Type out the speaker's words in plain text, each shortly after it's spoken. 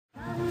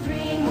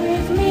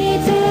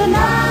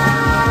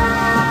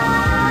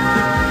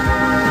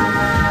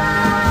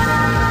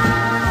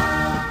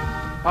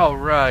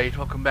Alright,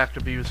 welcome back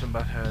to Beavis and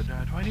Butthead.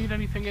 Do I need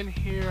anything in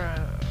here?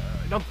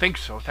 I don't think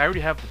so. I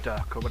already have the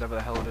duck, or whatever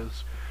the hell it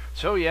is.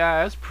 So yeah,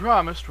 as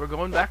promised, we're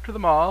going back to the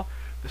mall.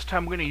 This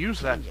time we're going to use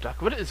that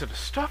duck. What is it, a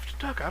stuffed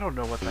duck? I don't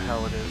know what the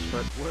hell it is,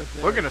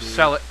 but we're going to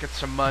sell it, get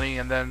some money,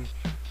 and then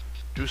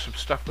do some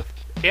stuff with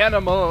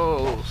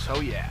animals.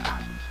 So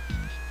yeah.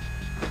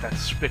 Get that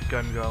spit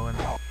gun going.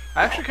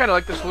 I actually kind of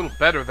like this a little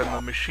better than the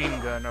machine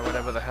gun, or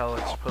whatever the hell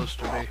it's supposed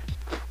to be.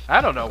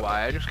 I don't know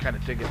why, I just kind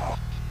of dig it.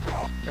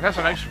 It has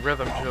a nice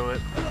rhythm to it.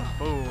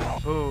 Boom,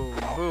 boom,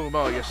 boom.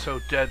 Oh, you're so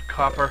dead,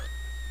 copper.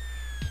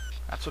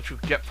 That's what you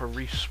get for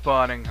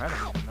respawning. I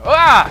don't even know.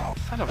 Ah!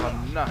 Son of a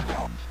nut.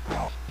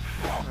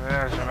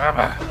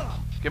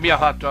 Give me a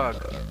hot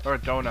dog. Or a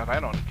donut.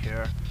 I don't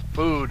care.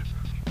 Food.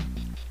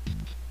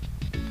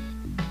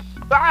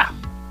 Ah!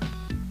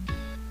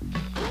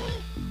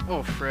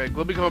 Oh, frig.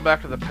 We'll be going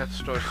back to the pet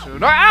store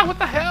soon. Ah! What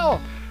the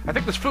hell? I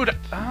think this food...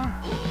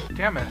 Ah!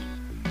 Damn it.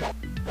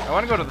 I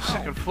want to go to the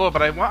second floor,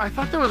 but I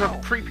thought there was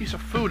a free piece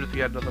of food at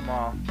the end of the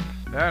mall.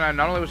 Then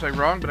not only was I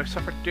wrong, but I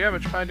suffered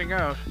damage finding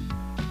out.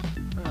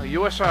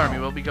 U.S. Army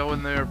will be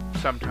going there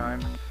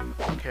sometime.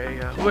 Okay,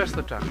 who has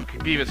the duck? Okay,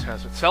 Beavis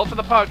has it. Sell to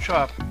the pawn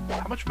shop.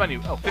 How much money?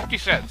 Oh, 50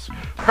 cents.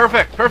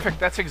 Perfect, perfect.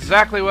 That's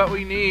exactly what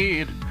we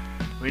need.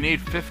 We need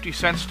 50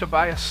 cents to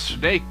buy a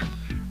snake.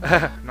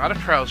 Not a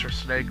trouser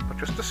snake, but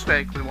just a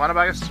snake. We want to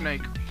buy a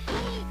snake.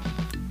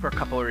 For a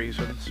couple of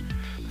reasons.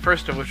 The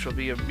first of which will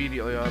be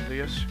immediately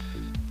obvious.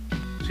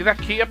 See that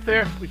key up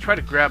there? If we try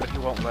to grab it, he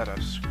won't let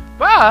us.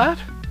 But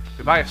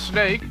we buy a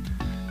snake,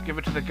 give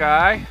it to the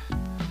guy,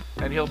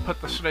 and he'll put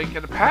the snake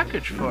in a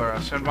package for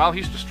us. And while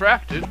he's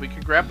distracted, we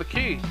can grab the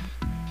key.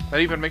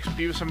 That even makes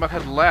Beavis and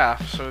Butthead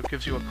laugh, so it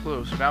gives you a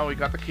clue. So now we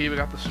got the key, we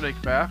got the snake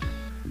back.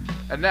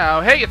 And now,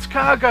 hey, it's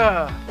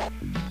Kaga!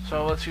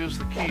 So let's use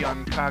the key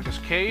on Kaga's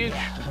cage.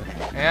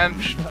 And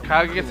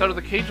Kaga gets out of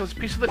the cage with a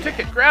piece of the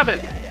ticket. Grab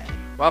it!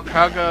 While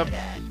Kaga...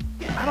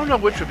 I don't know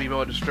which would be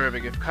more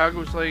disturbing, if Kaga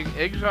was laying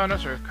eggs on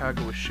us or if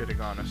Kaga was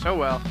shitting on us. Oh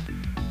well.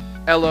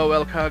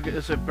 LOL, Kaga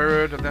is a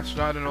bird, and that's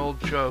not an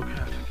old joke.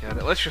 Forget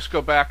it. Let's just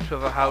go back to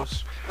the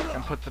house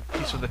and put the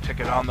piece of the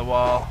ticket on the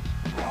wall.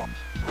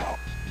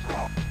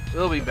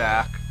 We'll be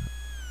back.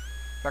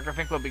 In fact, I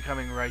think we'll be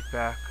coming right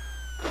back.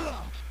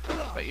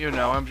 But you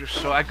know, I'm just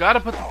so... I gotta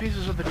put the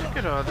pieces of the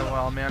ticket on the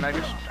wall, man. I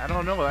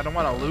don't know. I don't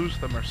want to lose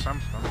them or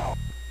something.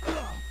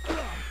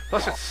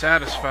 Plus, it's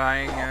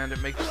satisfying, and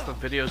it makes the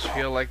videos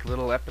feel like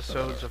little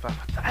episodes of...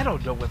 I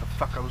don't know where the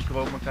fuck I was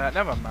going with that.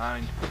 Never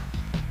mind.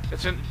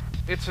 What's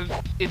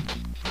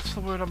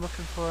the word I'm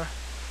looking for?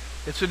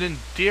 It's an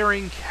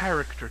endearing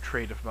character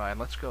trait of mine.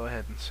 Let's go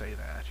ahead and say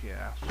that,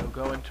 yeah. So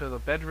go into the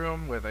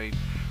bedroom where they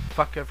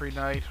fuck every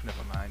night.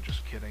 Never mind,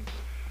 just kidding.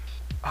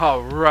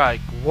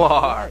 Alright,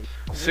 Gwar.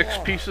 6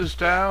 pieces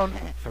down,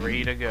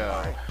 3 to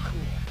go.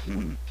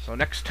 So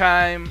next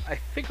time, I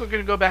think we're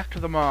gonna go back to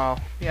the mall.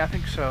 Yeah, I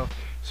think so.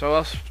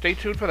 So stay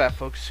tuned for that,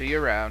 folks. See you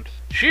around.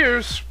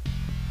 Cheers!